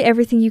literally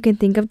everything you can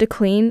think of to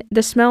clean.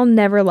 The smell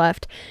never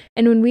left.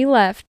 And when we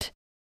left,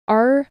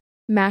 our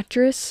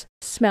mattress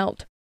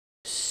smelled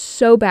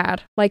so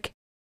bad. Like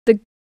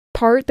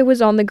part that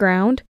was on the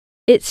ground,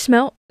 it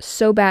smelled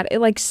so bad. It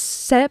like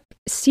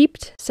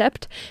seeped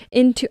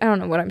into, I don't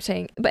know what I'm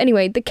saying. But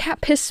anyway, the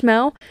cat piss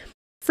smell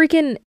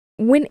freaking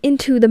went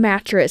into the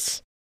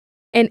mattress.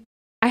 And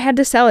I had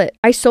to sell it.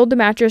 I sold the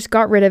mattress,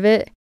 got rid of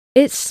it.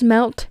 It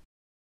smelt,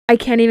 I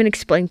can't even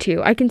explain to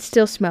you. I can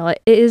still smell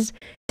it. It is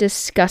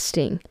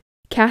disgusting.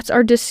 Cats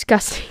are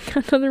disgusting.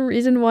 Another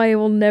reason why I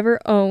will never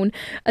own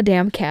a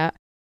damn cat.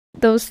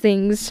 Those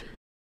things.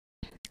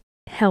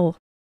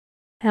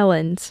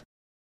 Helens.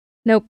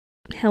 Nope.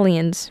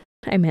 Hellions.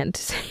 I meant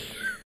to say.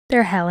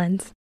 They're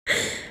Helens.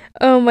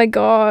 Oh my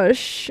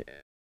gosh.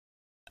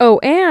 Oh,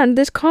 and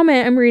this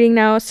comment I'm reading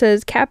now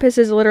says cat piss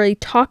is literally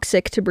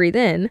toxic to breathe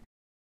in.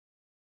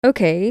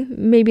 Okay,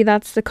 maybe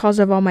that's the cause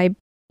of all my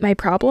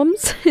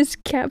problems, is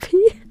cat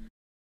pee.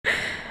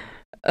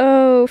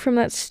 Oh, from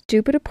that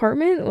stupid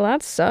apartment? Well,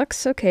 that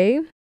sucks.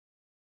 Okay.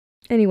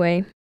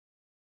 Anyway.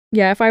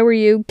 Yeah, if I were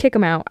you, kick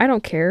them out. I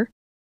don't care.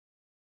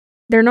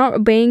 They're not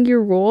obeying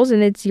your rules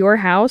and it's your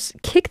house.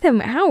 Kick them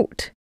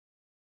out.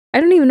 I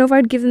don't even know if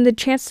I'd give them the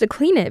chance to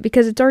clean it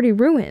because it's already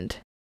ruined.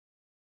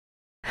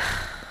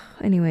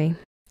 Anyway,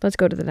 let's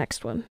go to the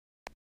next one.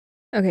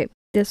 Okay,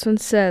 this one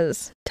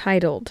says,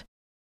 titled,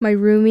 "My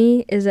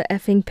roomie is a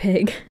effing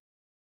pig."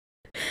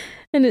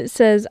 And it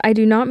says, "I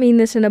do not mean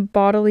this in a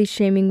bodily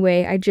shaming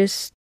way. I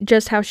just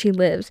how she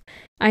lives.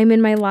 I'm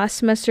in my last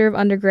semester of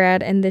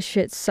undergrad and this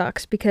shit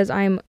sucks because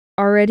I'm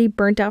already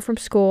burnt out from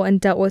school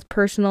and dealt with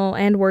personal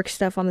and work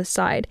stuff on the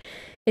side.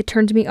 It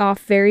turns me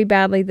off very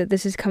badly that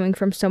this is coming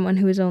from someone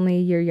who is only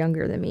a year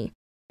younger than me."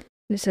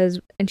 And it says,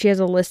 and she has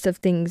a list of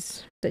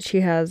things that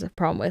she has a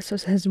problem with. So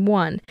it says,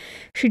 1,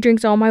 she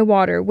drinks all my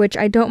water, which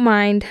I don't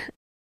mind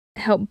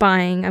help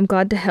buying. I'm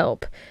glad to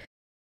help.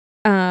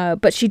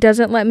 But she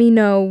doesn't let me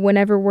know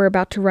whenever we're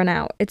about to run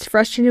out. It's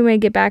frustrating when I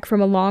get back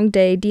from a long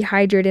day,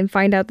 dehydrated, and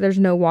find out there's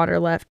no water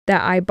left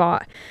that I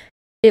bought.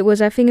 It was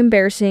effing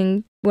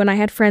embarrassing when I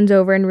had friends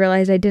over and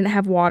realized I didn't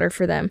have water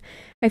for them.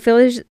 I feel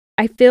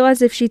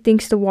as if she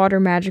thinks the water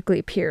magically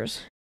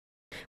appears.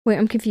 Wait,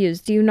 I'm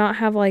confused. Do you not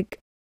have like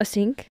a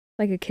sink?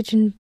 Like a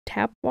kitchen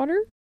tap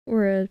water?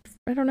 Or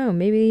I don't know,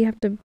 maybe you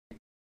have to,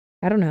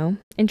 I don't know.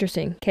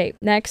 Interesting. Okay,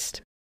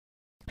 next.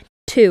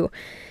 2,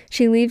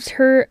 she leaves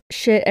her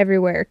shit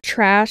everywhere.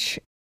 Trash,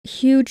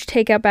 huge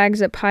takeout bags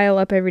that pile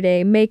up every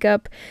day.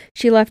 Makeup,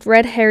 she left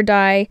red hair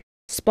dye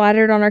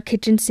splattered on our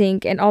kitchen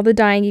sink and all the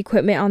dyeing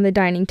equipment on the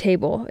dining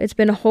table. It's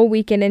been a whole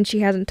weekend and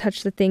she hasn't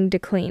touched the thing to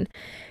clean.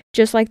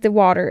 Just like the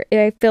water,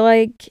 I feel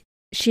like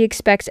she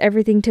expects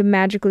everything to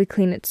magically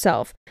clean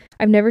itself.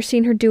 I've never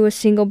seen her do a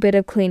single bit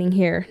of cleaning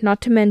here. Not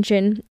to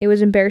mention, it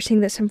was embarrassing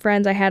that some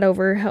friends I had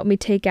over helped me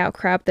take out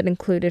crap that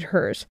included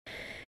hers.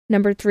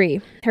 Number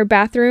 3, her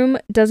bathroom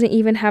doesn't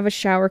even have a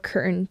shower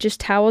curtain, just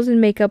towels and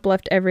makeup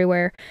left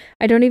everywhere.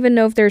 I don't even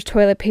know if there's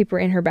toilet paper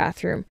in her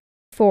bathroom.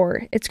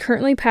 4, it's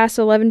currently past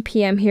 11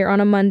 p.m. here on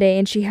a Monday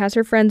and she has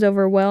her friends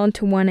over well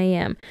into 1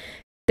 a.m.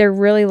 They're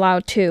really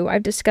loud too.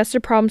 I've discussed the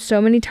problem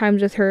so many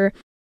times with her.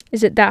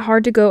 Is it that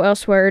hard to go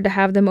elsewhere to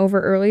have them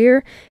over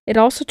earlier? It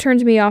also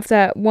turns me off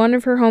that one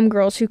of her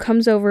homegirls who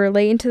comes over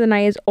late into the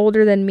night is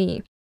older than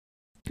me.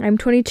 I'm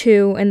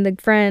 22 and the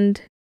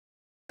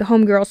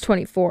homegirl's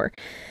 24.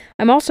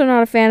 I'm also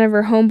not a fan of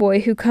her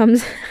homeboy who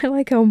comes... I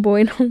like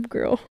homeboy and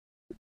homegirl.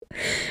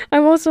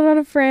 I'm also not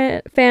a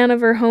fan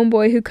of her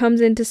homeboy who comes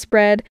in to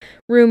spread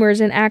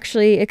rumors and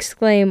actually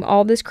exclaim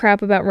all this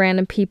crap about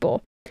random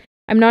people.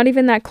 I'm not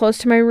even that close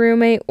to my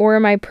roommate, or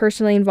am I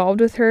personally involved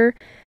with her.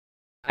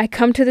 I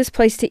come to this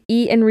place to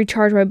eat and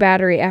recharge my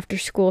battery after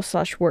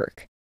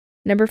school/work.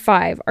 Number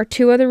 5, our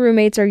 2 other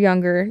roommates are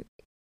younger.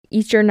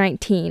 Each are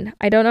 19.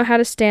 I don't know how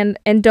to stand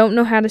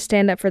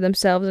up for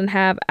themselves and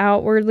have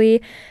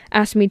outwardly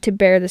asked me to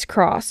bear this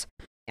cross.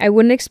 I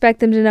wouldn't expect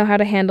them to know how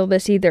to handle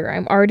this either.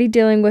 I'm already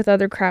dealing with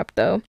other crap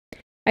though.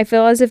 I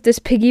feel as if this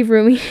piggy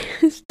roomie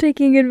is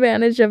taking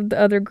advantage of the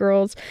other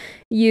girls'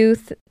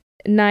 youth,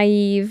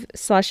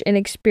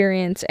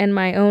 naive/inexperience, and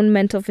my own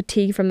mental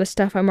fatigue from the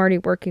stuff I'm already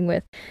working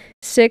with.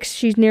 6,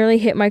 she's nearly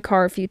hit my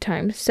car a few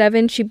times.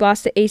 7, she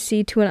blasts the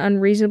AC to an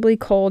unreasonably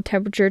cold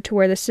temperature to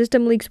where the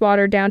system leaks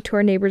water down to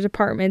our neighbor's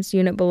apartment's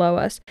unit below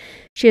us.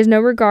 She has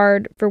no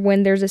regard for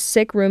when there's a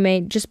sick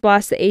roommate, just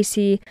blasts the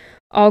AC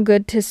all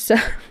good to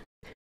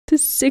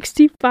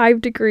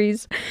 65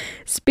 degrees.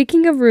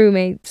 Speaking of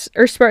neighbors,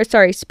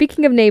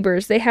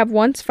 they have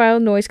once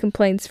filed noise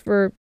complaints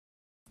for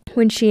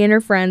when she and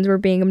her friends were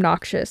being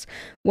obnoxious,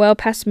 well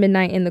past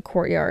midnight in the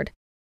courtyard.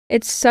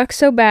 It sucks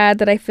so bad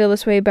that I feel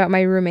this way about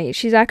my roommate.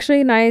 She's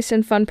actually a nice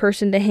and fun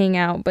person to hang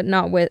out, but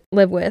not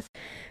live with.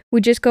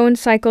 We just go in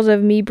cycles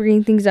of me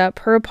bringing things up,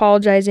 her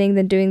apologizing,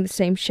 then doing the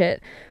same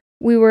shit.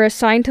 We were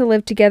assigned to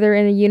live together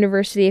in a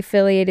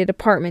university-affiliated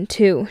apartment,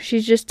 too.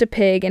 She's just a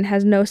pig and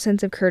has no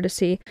sense of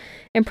courtesy.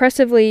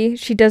 Impressively,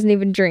 she doesn't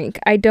even drink.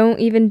 I don't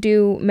even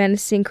do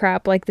menacing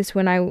crap like this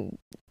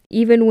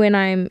even when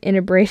I'm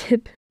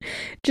inebriated.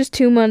 Just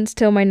 2 months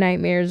till my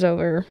nightmare's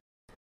over.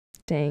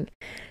 Dang.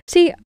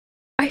 See,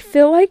 I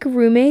feel like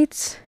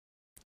roommates,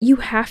 you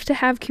have to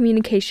have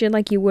communication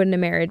like you would in a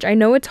marriage. I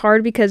know it's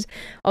hard because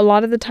a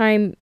lot of the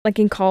time like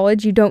in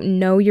college, you don't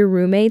know your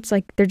roommates,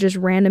 like they're just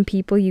random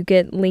people you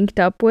get linked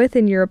up with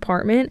in your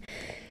apartment.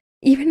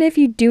 Even if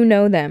you do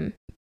know them,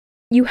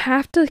 you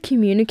have to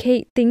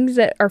communicate things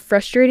that are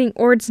frustrating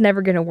or it's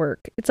never going to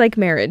work. It's like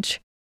marriage.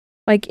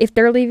 Like if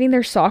they're leaving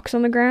their socks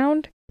on the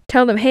ground,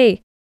 tell them,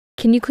 hey,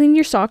 can you clean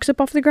your socks up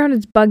off the ground?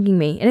 It's bugging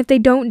me. And if they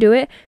don't do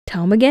it,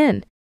 tell them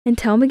again and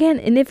tell them again.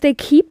 And if they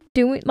keep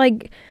doing,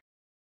 like,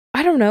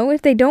 I don't know,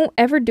 if they don't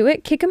ever do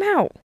it, kick them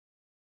out.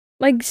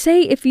 Like,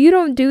 say, if you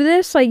don't do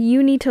this, like,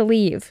 you need to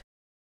leave.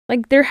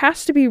 Like, there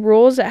has to be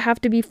rules that have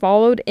to be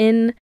followed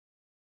in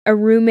a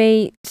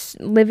roommate's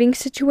living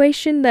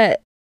situation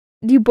that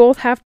you both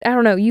have, I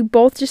don't know, you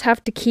both just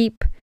have to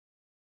keep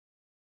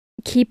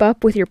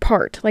up with your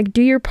part. Like,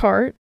 do your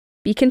part,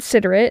 be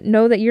considerate,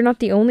 know that you're not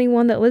the only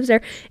one that lives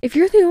there. If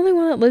you're the only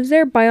one that lives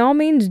there, by all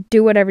means,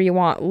 do whatever you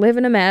want. Live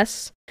in a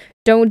mess.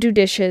 Don't do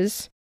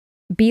dishes.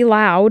 Be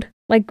loud.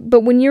 Like, but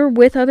when you're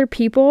with other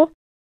people,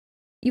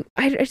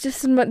 this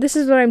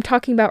is what I'm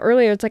talking about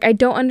earlier. It's like, I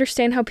don't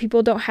understand how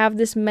people don't have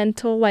this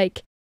mental,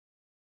 like,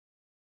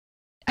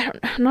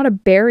 not a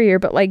barrier,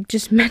 but like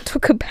just mental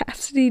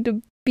capacity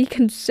to be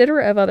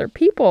considerate of other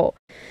people.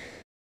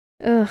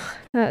 Ugh,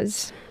 that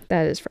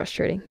is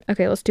frustrating.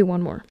 Okay, let's do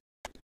one more.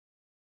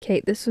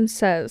 Okay, this one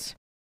says,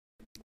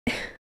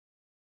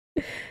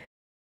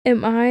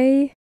 am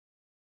I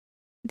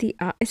the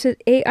I? It says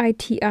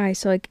AITI,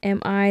 so like,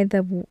 am I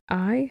the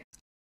I?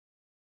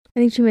 I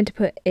think she meant to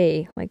put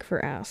A, like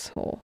for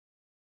asshole.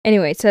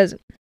 Anyway, it says,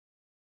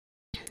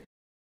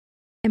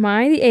 am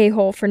I the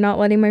a-hole for not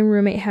letting my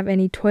roommate have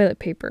any toilet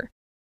paper?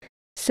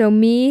 So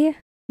me,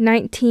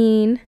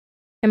 19,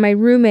 and my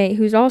roommate,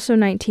 who's also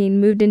 19,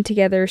 moved in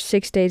together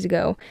 6 days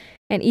ago,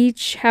 and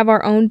each have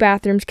our own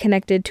bathrooms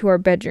connected to our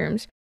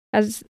bedrooms.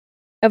 As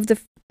of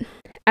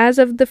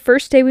the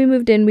first day we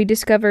moved in, we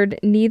discovered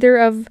neither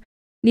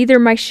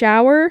my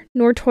shower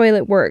nor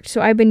toilet worked,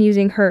 so I've been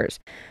using hers.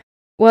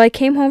 Well, I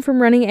came home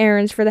from running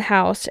errands for the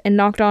house and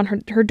knocked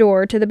on her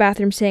door to the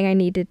bathroom saying I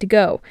needed to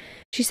go.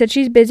 She said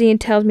she's busy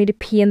and tells me to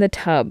pee in the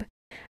tub.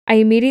 I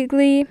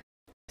immediately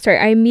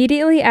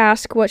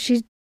ask what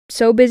she's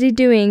so busy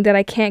doing that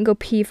I can't go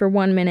pee for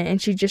 1 minute,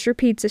 and she just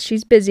repeats that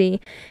she's busy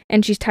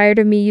and she's tired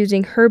of me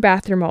using her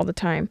bathroom all the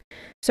time.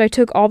 So I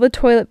took all the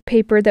toilet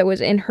paper that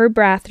was in her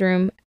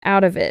bathroom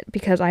out of it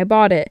because I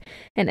bought it.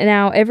 And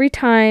now every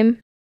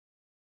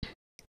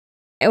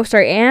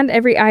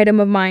item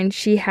of mine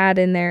she had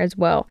in there as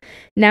well.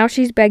 Now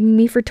she's begging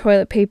me for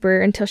toilet paper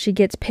until she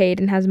gets paid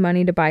and has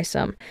money to buy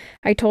some.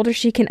 I told her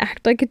she can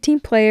act like a team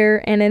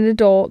player and an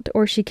adult,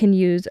 or she can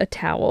use a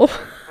towel.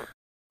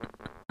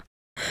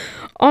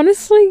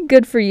 Honestly,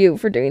 good for you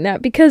for doing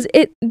that, because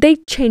they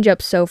change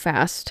up so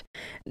fast.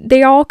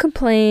 They all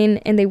complain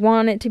and they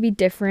want it to be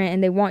different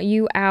and they want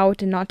you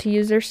out and not to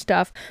use their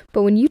stuff.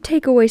 But when you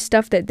take away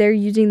stuff that they're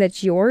using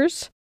that's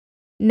yours,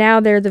 now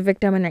they're the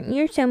victim and like,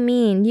 you're so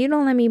mean. You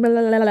don't let me blah,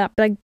 blah, blah, blah.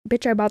 Like,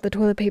 bitch, I bought the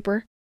toilet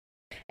paper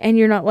and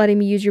you're not letting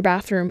me use your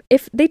bathroom.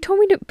 If they told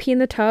me to pee in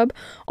the tub,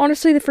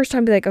 honestly, the first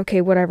time I'd be like, okay,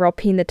 whatever, I'll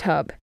pee in the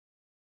tub.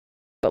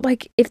 But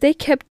like, if they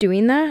kept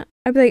doing that,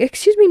 I'd be like,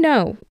 excuse me,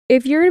 no.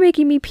 If you're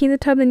making me pee in the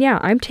tub, then yeah,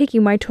 I'm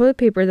taking my toilet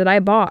paper that I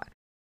bought.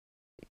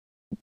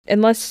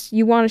 Unless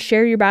you want to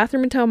share your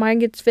bathroom until mine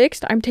gets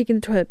fixed, I'm taking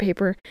the toilet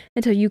paper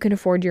until you can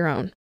afford your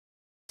own.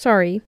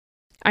 Sorry.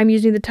 I'm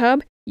using the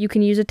tub, you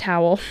can use a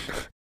towel.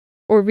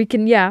 Or we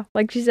can, yeah,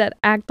 like she said,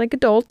 act like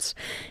adults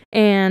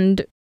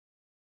and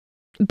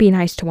be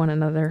nice to one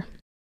another.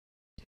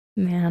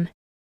 Man.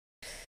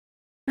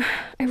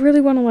 I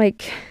really want to,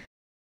 like,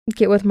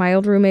 get with my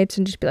old roommates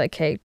and just be like,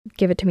 hey,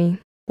 give it to me.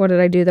 What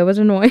did I do that was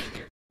annoying?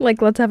 Like,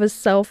 let's have a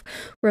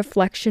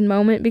self-reflection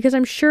moment, because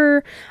I'm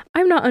sure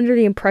I'm not under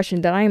the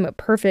impression that I am a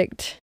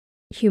perfect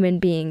human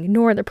being,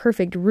 nor the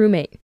perfect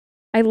roommate.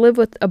 I live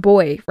with a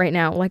boy right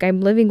now. Like,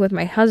 I'm living with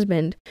my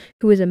husband,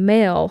 who is a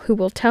male, who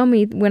will tell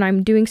me when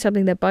I'm doing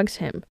something that bugs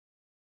him.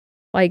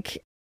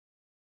 Like,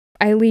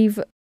 I leave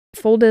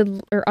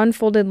folded or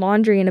unfolded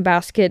laundry in a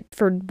basket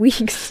for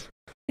weeks,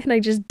 and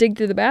I just dig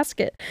through the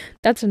basket.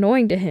 That's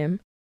annoying to him.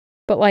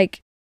 But,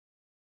 like,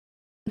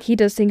 he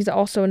does things that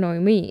also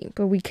annoy me,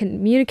 but we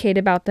communicate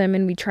about them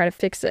and we try to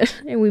fix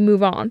it and we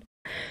move on.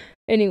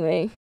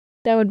 Anyway,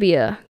 that would be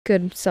a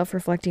good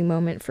self-reflecting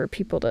moment for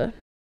people to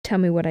tell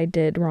me what I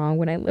did wrong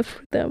when I lived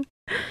with them.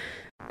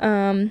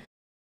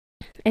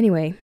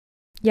 Anyway,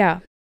 yeah,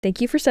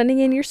 thank you for sending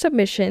in your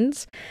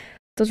submissions.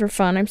 Those were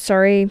fun. I'm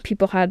sorry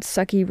people had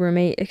sucky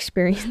roommate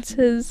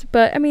experiences,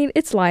 but I mean,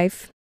 it's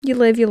life. You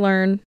live, you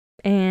learn,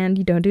 and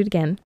you don't do it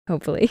again,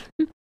 hopefully.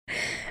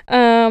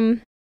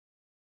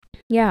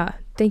 Yeah,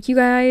 thank you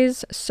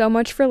guys so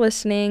much for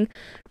listening.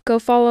 Go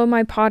follow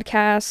my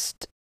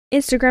podcast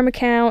Instagram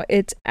account.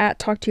 It's at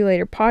Talk to You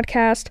Later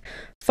Podcast.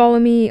 Follow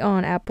me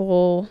on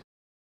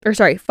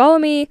follow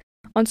me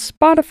on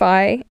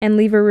Spotify and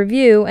leave a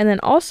review, and then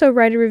also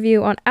write a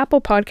review on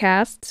Apple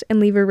Podcasts and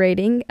leave a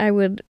rating. I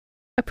would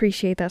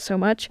appreciate that so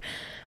much.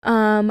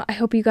 I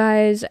hope you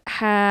guys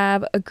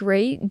have a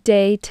great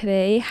day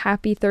today.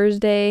 Happy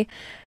Thursday.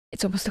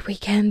 It's almost the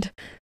weekend.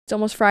 It's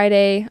almost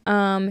Friday.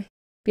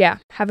 yeah,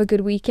 have a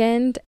good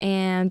weekend,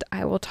 and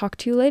I will talk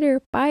to you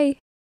later. Bye.